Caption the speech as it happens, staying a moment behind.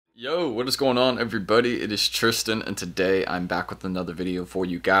Yo, what is going on, everybody? It is Tristan, and today I'm back with another video for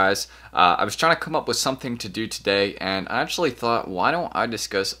you guys. I was trying to come up with something to do today, and I actually thought, why don't I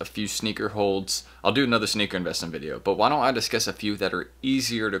discuss a few sneaker holds? I'll do another sneaker investment video, but why don't I discuss a few that are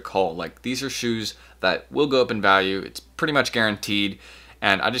easier to call? Like, these are shoes that will go up in value. It's pretty much guaranteed,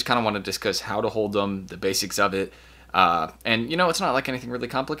 and I just kind of want to discuss how to hold them, the basics of it. And you know, it's not like anything really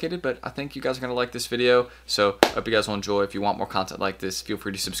complicated, but I think you guys are going to like this video. So I hope you guys will enjoy. If you want more content like this, feel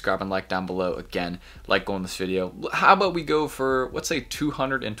free to subscribe and like down below. Again, like goal in this video. How about we go for, let's say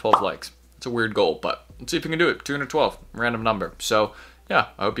 212 likes. It's a weird goal, but let's see if we can do it. 212, random number. So yeah,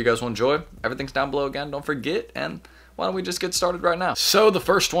 I hope you guys will enjoy. Everything's down below again, don't forget, and why don't we just get started right now? So the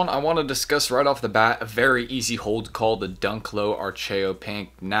first one I want to discuss right off the bat, a very easy hold called the Dunk Low Archeo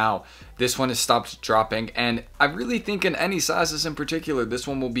Pink. Now, this one has stopped dropping, and I really think in any sizes in particular, this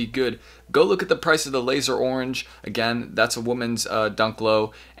one will be good. Go look at the price of the Laser Orange. Again, that's a woman's Dunk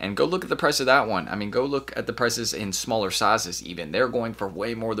Low, and go look at the price of that one. I mean, go look at the prices in smaller sizes even. They're going for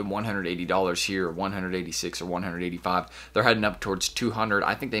way more than $180 here, $186 or $185. They're heading up towards $200.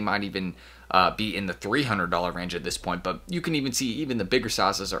 I think they might even be in the $300 range at this point, but you can even see even the bigger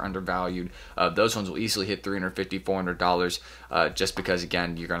sizes are undervalued. Those ones will easily hit $350, $400, just because,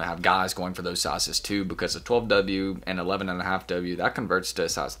 again, you're going to have guys going for those sizes too, because a 12W and 11.5W, that converts to a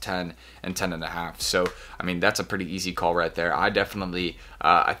size 10 and 10.5. So, I mean, that's a pretty easy call right there. I definitely,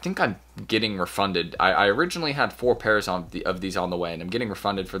 I think I'm getting refunded. I originally had 4 pairs of these on the way, and I'm getting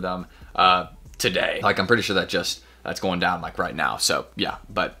refunded for them today. Like, I'm pretty sure that's going down like right now. So yeah,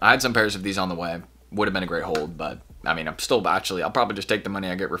 but I had some pairs of these on the way. Would have been a great hold, but I mean, I'll probably just take the money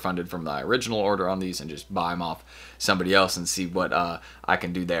I get refunded from the original order on these and just buy them off somebody else and see what I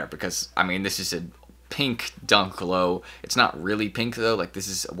can do there, because I mean, this is a pink Dunk Low. It's not really pink though. Like, this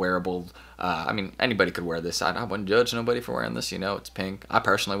is wearable. I mean, anybody could wear this. I wouldn't judge nobody for wearing this. You know, it's pink. I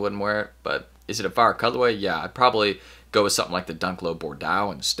personally wouldn't wear it, but is it a fire colorway? Yeah, I'd probably go with something like the Dunk Low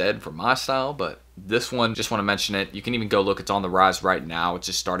Bordeaux instead for my style, but this one, just want to mention it. You can even go look. It's on the rise right now. It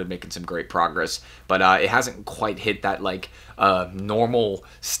just started making some great progress, but it hasn't quite hit that like normal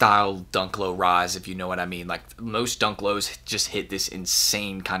style Dunk Low rise, if you know what I mean. Like, most Dunk Lows just hit this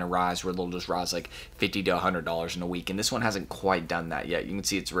insane kind of rise where they'll just rise like $50 to $100 in a week, and this one hasn't quite done that yet. You can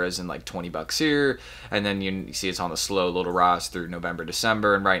see it's risen like 20 bucks here, and then you see it's on the slow little rise through November,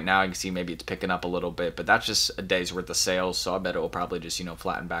 December, and right now you can see maybe it's picking up a little bit, but that's just a day's worth of sales, so I bet it will probably just, you know,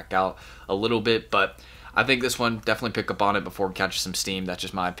 flatten back out a little bit. But I think this one, definitely pick up on it before it catches some steam. That's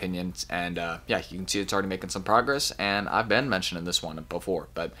just my opinion. And yeah, you can see it's already making some progress, and I've been mentioning this one before,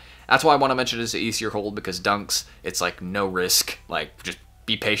 but that's why I want to mention it as an easier hold, because Dunks, it's like no risk. Like, just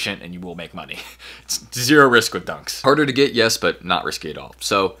be patient and you will make money. It's zero risk with Dunks. Harder to get, yes, but not risky at all.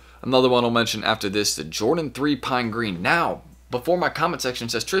 So another one I'll mention after this, the Jordan 3 Pine Green. Now, before my comment section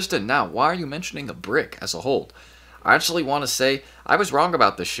says, Tristan, now why are you mentioning a brick as a hold? I actually want to say I was wrong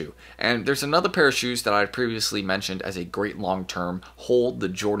about this shoe. And there's another pair of shoes that I previously mentioned as a great long-term hold, the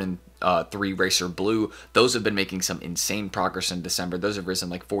Jordan 3 Racer Blue. Those have been making some insane progress in December. Those have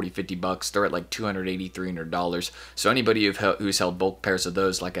risen like 40, 50 bucks. They're at like $280, $300. So anybody who's held bulk pairs of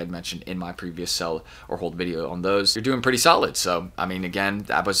those, like I mentioned in my previous sell or hold video on those, you're doing pretty solid. So, I mean, again,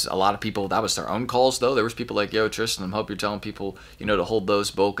 that was a lot of people, that was their own calls though. There was people like, yo, Tristan, I hope you're telling people, you know, to hold those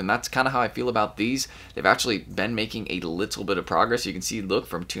bulk. And that's kind of how I feel about these. They've actually been making a little bit of progress. You can see, look,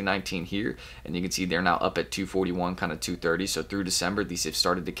 from 219 here, and you can see they're now up at 241, kind of 230. So through December, these have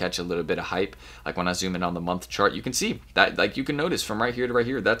started to catch a little bit of hype. Like, when I zoom in on the month chart, you can see that, like, you can notice from right here to right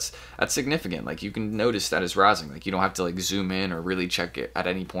here, that's significant. Like, you can notice that it's rising. Like, you don't have to like zoom in or really check it at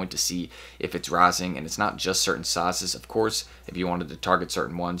any point to see if it's rising. And it's not just certain sizes. Of course, if you wanted to target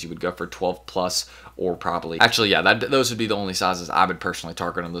certain ones, you would go for 12 plus, or probably, actually, yeah, those would be the only sizes I would personally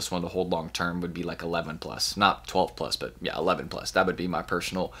target on this one to hold long term. Would be like 11 plus, not 12 plus, but yeah, 11 plus. That would be my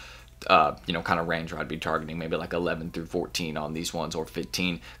personal you know, kind of range where I'd be targeting, maybe like 11 through 14 on these ones, or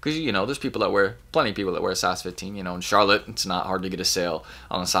 15, because, you know, there's plenty of people that wear a size 15. You know, in Charlotte, it's not hard to get a sale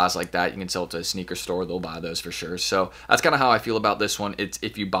on a size like that. You can sell it to a sneaker store, they'll buy those for sure. So that's kind of how I feel about this one. It's,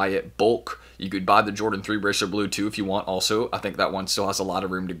 if you buy it bulk, you could buy the Jordan 3 Racer Blue too if you want also. I think that one still has a lot of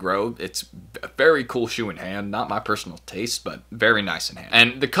room to grow. It's a very cool shoe in hand, not my personal taste, but very nice in hand.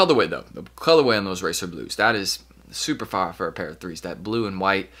 And the colorway though, the colorway on those Racer Blues, that is super fire for a pair of threes. That blue and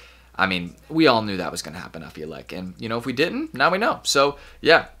white, I mean, we all knew that was going to happen, I feel like. And, you know, if we didn't, now we know. So,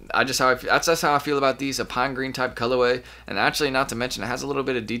 yeah, that's just how I feel about these, a pine green type colorway. And actually, not to mention, it has a little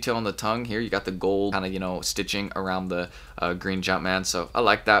bit of detail on the tongue here. You got the gold kind of, you know, stitching around the green Jumpman. So, I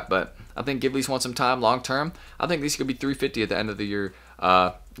like that. But I think give these one some time long term. I think these could be $350 at the end of the year.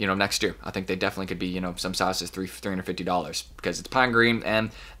 next year. I think they definitely could be, some sizes $350 because it's pine green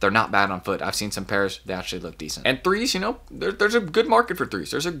and they're not bad on foot. I've seen some pairs, they actually look decent. And threes, there's a good market for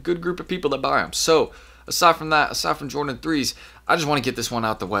threes. There's a good group of people that buy them. So aside from that, aside from Jordan 3s, I just want to get this one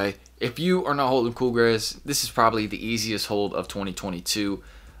out the way. If you are not holding cool grays, this is probably the easiest hold of 2022.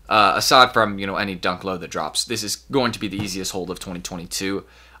 Aside from, any dunk low that drops, this is going to be the easiest hold of 2022.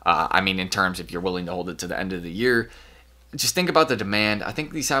 In terms if you're willing to hold it to the end of the year. Just think about the demand. I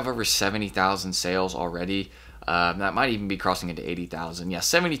think these have over 70,000 sales already. That might even be crossing into 80,000. Yeah,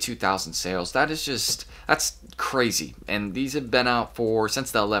 72,000 sales. That's crazy. And these have been out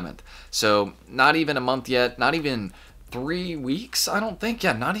since the 11th. So not even a month yet. Not even 3 weeks, I don't think.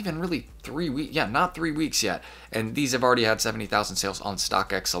 Yeah, not even really 3 weeks. Yeah, not 3 weeks yet. And these have already had 70,000 sales on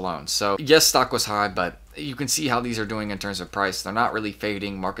StockX alone. So yes, stock was high, but you can see how these are doing in terms of price. They're not really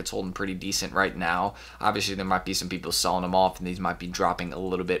fading. Market's holding pretty decent right now. Obviously, there might be some people selling them off, and these might be dropping a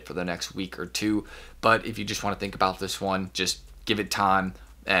little bit for the next week or two. But if you just want to think about this one, just give it time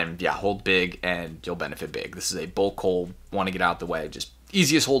and yeah, hold big and you'll benefit big. This is a bulk hold. Want to get out the way. Just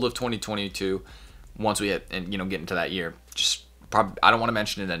easiest hold of 2022. Once we hit and get into that year, I don't want to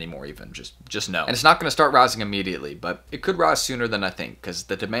mention it anymore. Even just know. And it's not going to start rising immediately, but it could rise sooner than I think because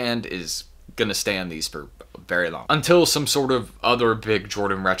the demand is going to stay on these for very long until some sort of other big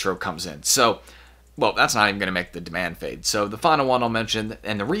Jordan retro comes in. So, well, that's not even going to make the demand fade. So the final one I'll mention,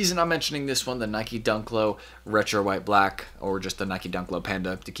 and the reason I'm mentioning this one, the Nike Dunk Low Retro White Black, or just the Nike Dunk Low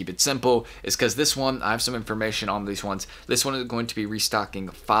Panda to keep it simple, is because this one, I have some information on these ones. This one is going to be restocking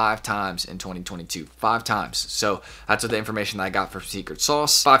 5 times in 2022. 5 times. So that's what the information that I got from Secret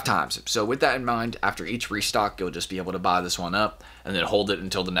Sauce. 5 times. So with that in mind, after each restock, you'll just be able to buy this one up and then hold it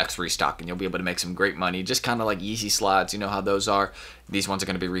until the next restock, and you'll be able to make some great money. Just kind of like Yeezy slides, you know how those are. These ones are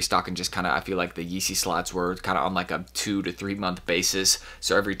going to be restocking just kind of, I feel like the Yeezy slides were kind of on like a 2 to 3 month basis.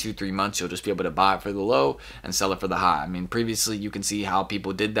 So every 2-3 months, you'll just be able to buy it for the low and sell it for the high. I mean, previously you can see how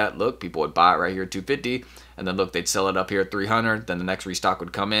people did that. Look, people would buy it right here at 250, and then look, they'd sell it up here at 300. Then the next restock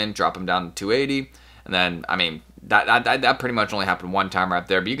would come in, drop them down to 280, and then that pretty much only happened one time right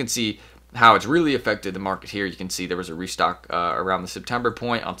there. But you can see how it's really affected the market here. You can see there was a restock around the September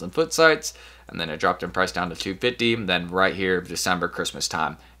point on some foot sites, and then it dropped in price down to 250. And then right here, December, Christmas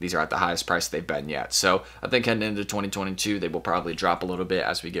time, these are at the highest price they've been yet. So I think heading into 2022, they will probably drop a little bit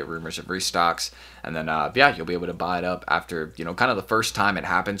as we get rumors of restocks. And then, yeah, you'll be able to buy it up after, kind of the first time it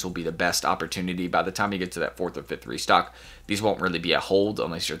happens will be the best opportunity. By the time you get to that 4th or 5th restock, these won't really be a hold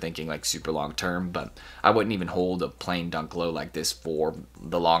unless you're thinking like super long term. But I wouldn't even hold a plain Dunk Low like this for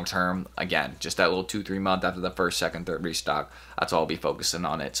the long term. Again, just that little 2-3 month after the 1st, 2nd, 3rd restock. That's all I'll be focusing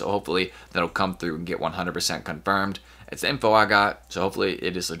on it. So hopefully that'll come through and get 100% confirmed. It's the info I got, so hopefully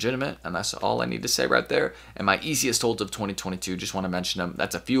it is legitimate, and that's all I need to say right there. And my easiest holds of 2022, just want to mention them.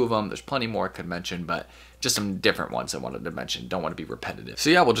 That's a few of them. There's plenty more I could mention, but just some different ones I wanted to mention. Don't want to be repetitive. So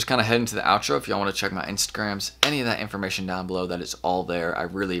yeah, we'll just kind of head into the outro. If y'all want to check my Instagrams, any of that information down below, that is all there. I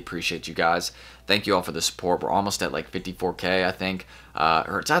really appreciate you guys. Thank you all for the support. We're almost at like 54K, I think,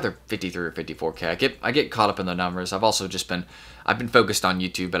 or it's either 53 or 54K. I get caught up in the numbers. I've been focused on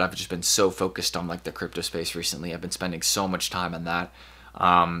YouTube, but I've just been so focused on like the crypto space recently. I've been spending so much time on that.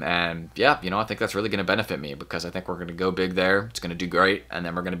 And yeah, I think that's really going to benefit me because I think we're going to go big there. It's going to do great. And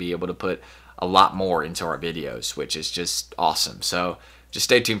then we're going to be able to put a lot more into our videos, which is just awesome. So just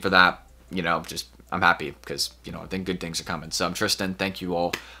stay tuned for that. I'm happy because, I think good things are coming. So I'm Tristan. Thank you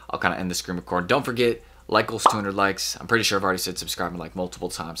all. I'll kind of end the screen record. Don't forget, like goals 200 likes. I'm pretty sure I've already said subscribe like multiple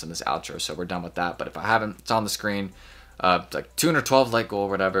times in this outro. So we're done with that. But if I haven't, it's on the screen. Like 212 like goal or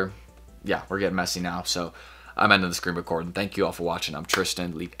whatever. Yeah, we're getting messy now. So I'm ending the screen recording. Thank you all for watching. I'm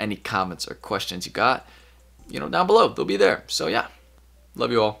Tristan. Leave any comments or questions you got, down below. They'll be there. So yeah,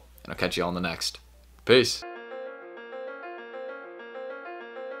 love you all. And I'll catch you all in the next. Peace.